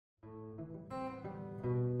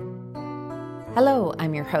Hello,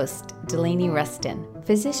 I'm your host, Delaney Rustin,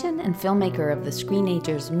 physician and filmmaker of the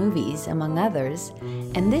Screenagers movies, among others,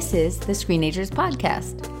 and this is the Screenagers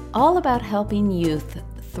podcast, all about helping youth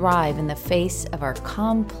thrive in the face of our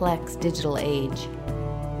complex digital age.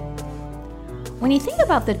 When you think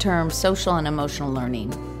about the term social and emotional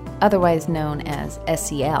learning, otherwise known as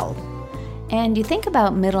SEL, and you think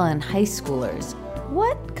about middle and high schoolers,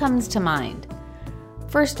 what comes to mind?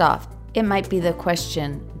 First off, it might be the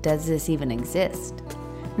question, does this even exist?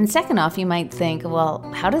 And second off, you might think, well,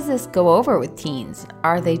 how does this go over with teens?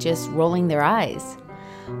 Are they just rolling their eyes?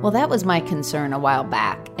 Well, that was my concern a while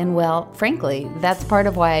back, and well, frankly, that's part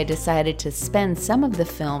of why I decided to spend some of the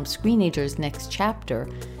film Screenagers Next Chapter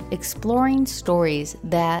exploring stories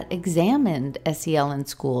that examined SEL in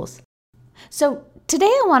schools. So today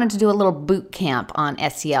I wanted to do a little boot camp on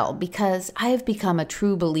SEL because I have become a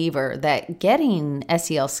true believer that getting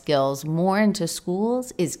SEL skills more into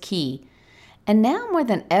schools is key. And now more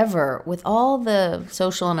than ever, with all the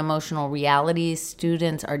social and emotional realities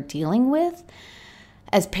students are dealing with,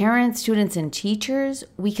 as parents, students, and teachers,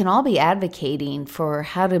 we can all be advocating for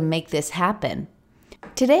how to make this happen.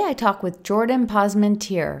 Today I talk with Jordan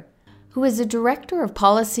Pasmentier, who is the Director of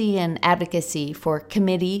Policy and Advocacy for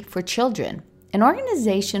Committee for Children, an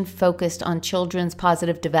organization focused on children's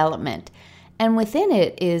positive development, and within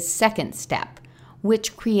it is Second Step,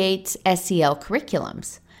 which creates SEL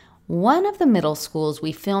curriculums. One of the middle schools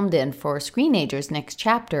we filmed in for Screenagers Next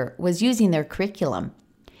Chapter was using their curriculum.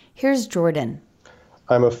 Here's Jordan.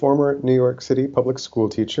 I'm a former New York City public school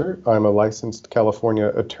teacher. I'm a licensed California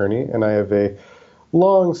attorney, and I have a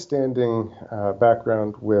long-standing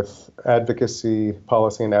background with advocacy,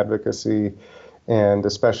 policy and advocacy, and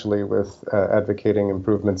especially with advocating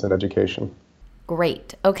improvements in education.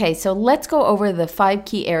 Great. Okay, so let's go over the 5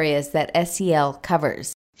 key areas that SEL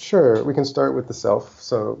covers. Sure, we can start with the self.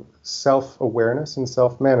 So self-awareness and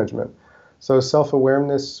self-management. So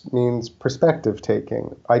self-awareness means perspective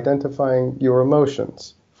taking, identifying your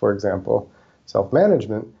emotions, for example.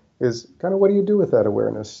 Self-management is kind of what do you do with that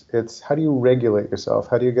awareness? It's how do you regulate yourself?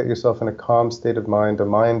 How do you get yourself in a calm state of mind, a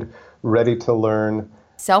mind ready to learn?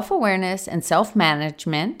 Self-awareness and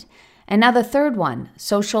self-management. And now the third one,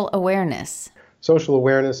 social awareness. Social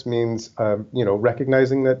awareness means,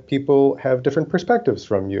 recognizing that people have different perspectives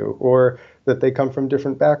from you, or that they come from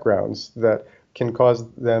different backgrounds that can cause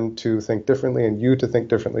them to think differently and you to think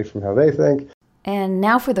differently from how they think. And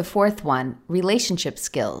now for the fourth one, relationship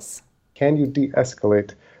skills. Can you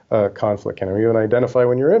de-escalate conflict? Can you even identify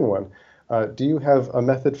when you're in one? Do you have a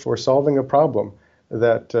method for solving a problem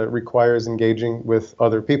that requires engaging with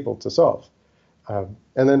other people to solve?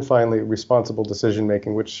 And then finally, responsible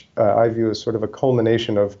decision-making, which I view as sort of a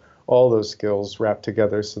culmination of all those skills wrapped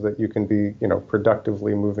together so that you can be,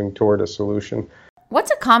 productively moving toward a solution.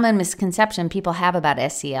 What's a common misconception people have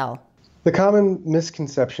about SEL? The common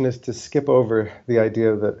misconception is to skip over the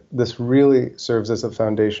idea that this really serves as a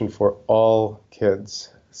foundation for all kids.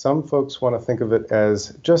 Some folks want to think of it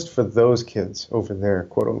as just for those kids over there,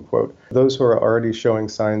 quote unquote, those who are already showing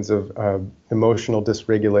signs of emotional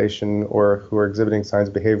dysregulation or who are exhibiting signs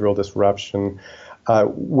of behavioral disruption,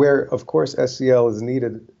 where, of course, SEL is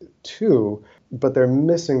needed too, but they're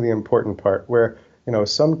missing the important part where,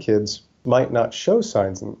 some kids might not show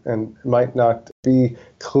signs and might not be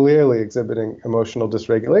clearly exhibiting emotional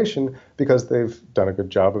dysregulation because they've done a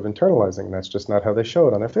good job of internalizing. That's just not how they show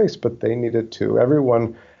it on their face, but they need it too.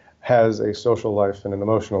 Everyone has a social life and an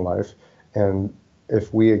emotional life, and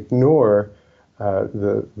if we ignore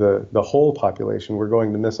the whole population, we're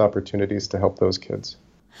going to miss opportunities to help those kids.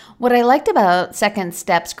 What I liked about Second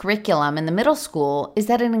Step's curriculum in the middle school is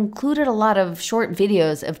that it included a lot of short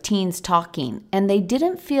videos of teens talking, and they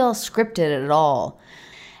didn't feel scripted at all.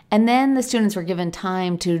 And then the students were given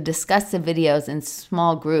time to discuss the videos in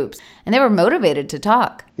small groups, and they were motivated to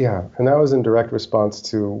talk. Yeah, and that was in direct response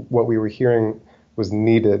to what we were hearing was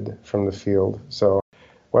needed from the field. So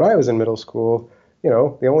when I was in middle school,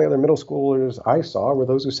 the only other middle schoolers I saw were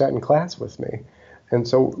those who sat in class with me. And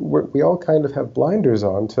so we all kind of have blinders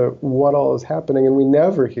on to what all is happening, and we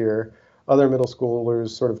never hear other middle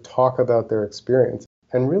schoolers sort of talk about their experience.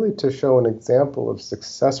 And really to show an example of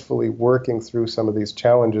successfully working through some of these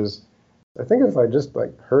challenges, I think if I just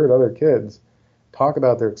heard other kids talk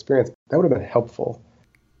about their experience, that would have been helpful.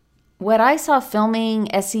 What I saw filming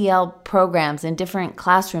SEL programs in different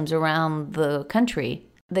classrooms around the country,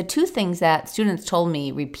 the 2 things that students told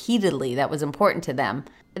me repeatedly that was important to them,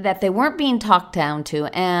 that they weren't being talked down to,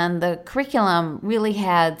 and the curriculum really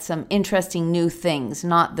had some interesting new things,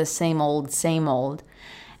 not the same old,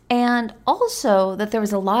 And also that there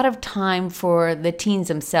was a lot of time for the teens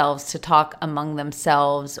themselves to talk among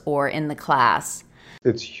themselves or in the class.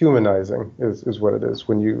 It's humanizing is what it is.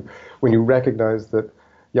 When you recognize that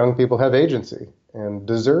young people have agency and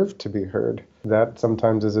deserve to be heard, that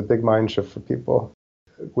sometimes is a big mind shift for people.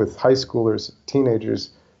 With high schoolers, teenagers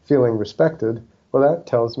feeling respected, well, that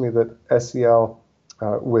tells me that SEL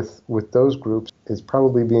with those groups is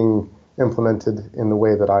probably being implemented in the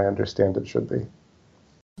way that I understand it should be.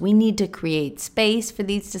 We need to create space for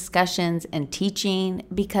these discussions and teaching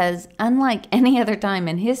because, unlike any other time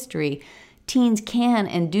in history, teens can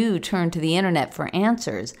and do turn to the internet for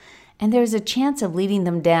answers, and there's a chance of leading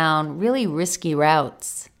them down really risky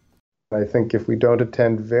routes. I think if we don't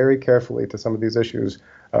attend very carefully to some of these issues,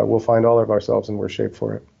 we'll find all of ourselves in worse shape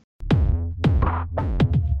for it.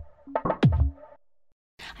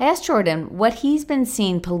 I asked Jordan what he's been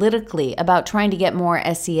seeing politically about trying to get more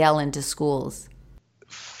SEL into schools.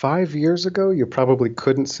 5 years ago, you probably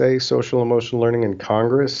couldn't say social emotional learning in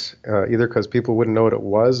Congress, either because people wouldn't know what it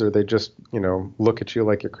was or they just, look at you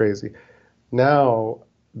like you're crazy. Now,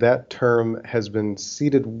 that term has been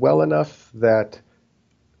seeded well enough that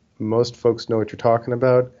most folks know what you're talking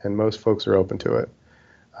about and most folks are open to it.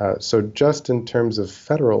 So just in terms of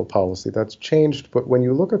federal policy, that's changed. But when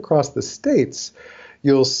you look across the states,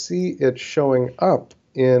 you'll see it showing up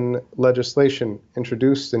in legislation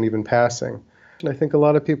introduced and even passing. And I think a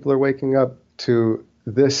lot of people are waking up to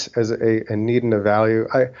this as a need and a value.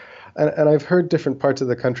 And I've heard different parts of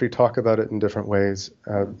the country talk about it in different ways.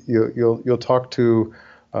 You'll talk to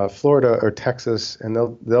Florida or Texas, and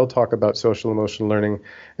they'll talk about social emotional learning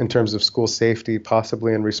in terms of school safety,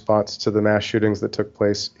 possibly in response to the mass shootings that took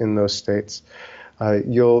place in those states.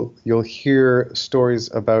 You'll hear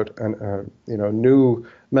stories about new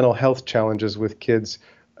mental health challenges with kids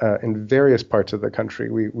in various parts of the country.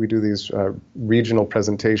 We do these regional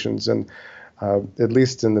presentations, and at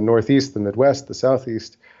least in the Northeast, the Midwest, the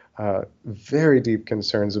Southeast, very deep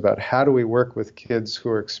concerns about how do we work with kids who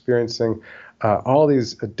are experiencing all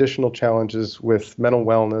these additional challenges with mental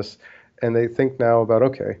wellness. And they think now about,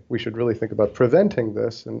 okay, we should really think about preventing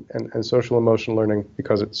this, and social emotional learning,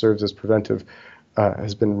 because it serves as preventive,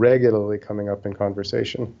 has been regularly coming up in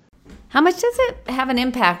conversation. How much does it have an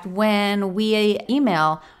impact when we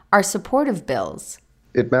email our supportive bills?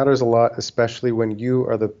 It matters a lot, especially when you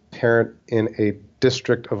are the parent in a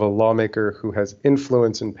district of a lawmaker who has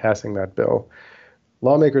influence in passing that bill.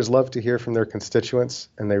 Lawmakers love to hear from their constituents,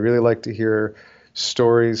 and they really like to hear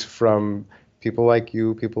stories from people like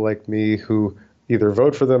you, people like me, who either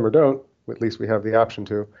vote for them or don't. At least we have the option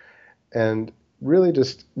to, and really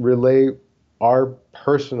just relay our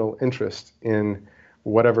personal interest in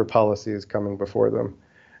whatever policy is coming before them.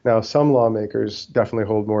 Now, some lawmakers definitely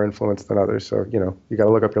hold more influence than others. So, you got to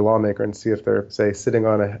look up your lawmaker and see if they're, say, sitting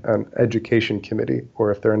on an education committee or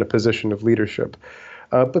if they're in a position of leadership.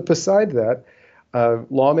 But beside that,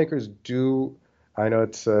 lawmakers do, I know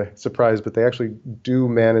it's a surprise, but they actually do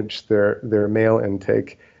manage their mail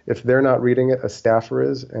intake. If they're not reading it, a staffer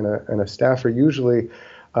is, and a staffer usually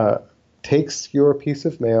takes your piece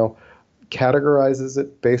of mail, categorizes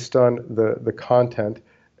it based on the content,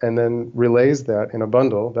 and then relays that in a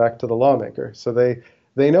bundle back to the lawmaker. So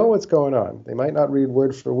they know what's going on. They might not read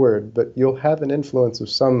word for word, but you'll have an influence of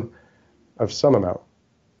some amount.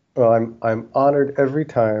 Well, I'm honored every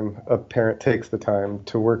time a parent takes the time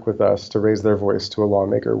to work with us to raise their voice to a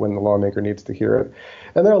lawmaker when the lawmaker needs to hear it.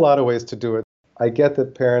 And there are a lot of ways to do it. I get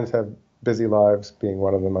that parents have busy lives, being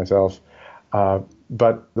one of them myself.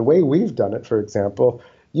 But the way we've done it, for example,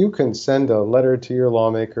 you can send a letter to your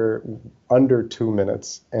lawmaker under 2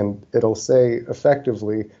 minutes, and it'll say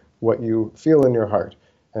effectively what you feel in your heart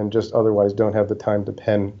and just otherwise don't have the time to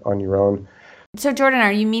pen on your own. So, Jordan,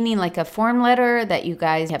 are you meaning like a form letter that you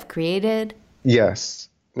guys have created? Yes.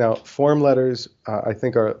 Now, form letters, I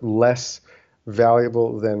think, are less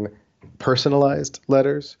valuable than personalized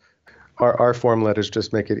letters. Our form letters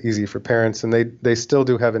just make it easy for parents, and they still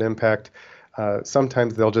do have an impact.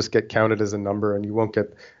 Sometimes they'll just get counted as a number, and you won't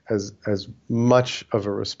get as much of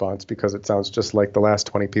a response because it sounds just like the last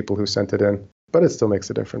 20 people who sent it in. But it still makes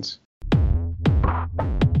a difference.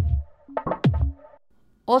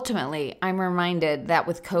 Ultimately, I'm reminded that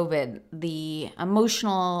with COVID, the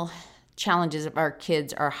emotional challenges of our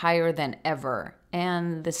kids are higher than ever.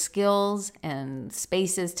 And the skills and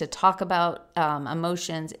spaces to talk about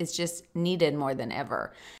emotions is just needed more than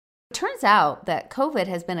ever. It turns out that COVID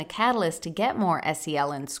has been a catalyst to get more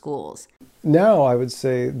SEL in schools. Now, I would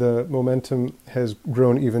say the momentum has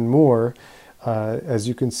grown even more, as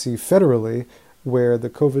you can see federally, where the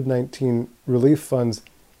COVID-19 relief funds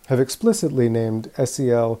have explicitly named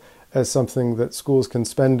SEL as something that schools can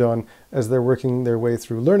spend on as they're working their way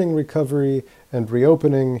through learning recovery and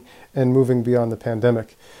reopening and moving beyond the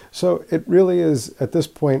pandemic. So it really is, at this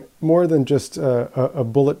point, more than just a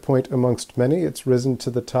bullet point amongst many. It's risen to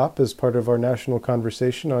the top as part of our national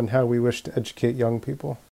conversation on how we wish to educate young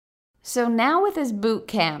people. So now with this boot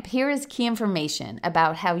camp, here is key information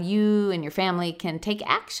about how you and your family can take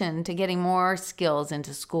action to getting more skills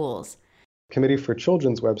into schools. Committee for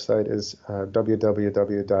Children's website is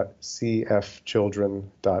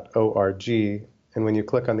www.cfchildren.org. And when you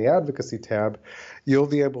click on the Advocacy tab, you'll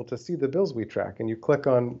be able to see the bills we track. And you click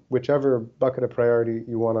on whichever bucket of priority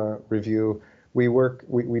you want to review. We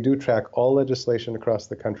do track all legislation across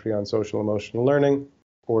the country on social emotional learning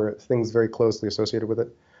or things very closely associated with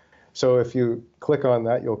it. So if you click on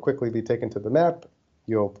that, you'll quickly be taken to the map.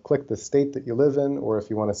 You'll click the state that you live in, or if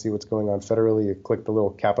you want to see what's going on federally, you click the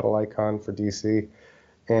little capital icon for DC.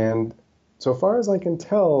 And so far as I can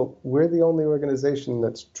tell, we're the only organization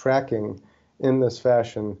that's tracking in this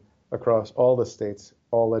fashion across all the states,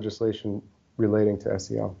 all legislation relating to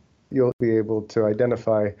SEL. You'll be able to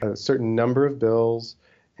identify a certain number of bills,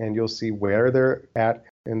 and you'll see where they're at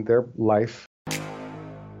in their life.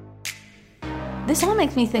 This all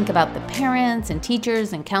makes me think about the parents and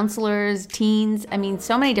teachers and counselors, teens,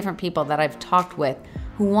 so many different people that I've talked with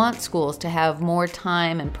who want schools to have more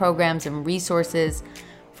time and programs and resources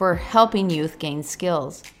for helping youth gain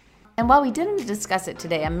skills. And while we didn't discuss it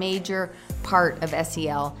today, a major part of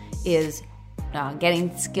SEL is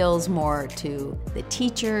getting skills more to the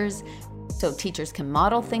teachers, so teachers can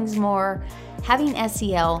model things more, having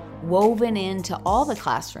SEL woven into all the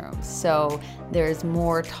classrooms. So there's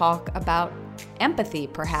more talk about empathy,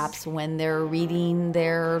 perhaps, when they're reading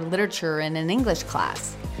their literature in an English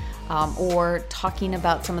class, or talking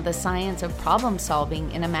about some of the science of problem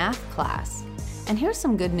solving in a math class. And here's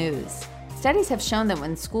some good news. Studies have shown that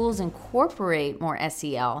when schools incorporate more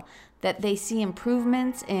SEL, that they see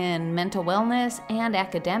improvements in mental wellness and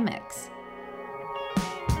academics.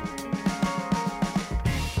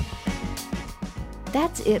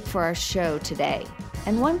 That's it for our show today.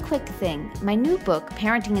 And one quick thing, my new book,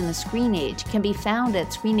 Parenting in the Screen Age, can be found at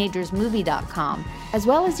screenagersmovie.com, as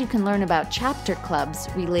well as you can learn about chapter clubs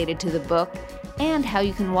related to the book and how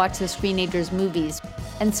you can watch the Screenagers movies,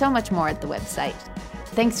 and so much more at the website.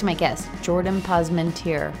 Thanks to my guest, Jordan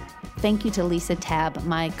Posmentier. Thank you to Lisa Tabb,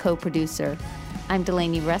 my co-producer. I'm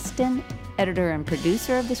Delaney Rustin, editor and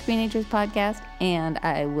producer of the Screenagers podcast, and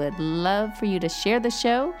I would love for you to share the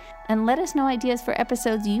show and let us know ideas for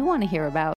episodes you want to hear about.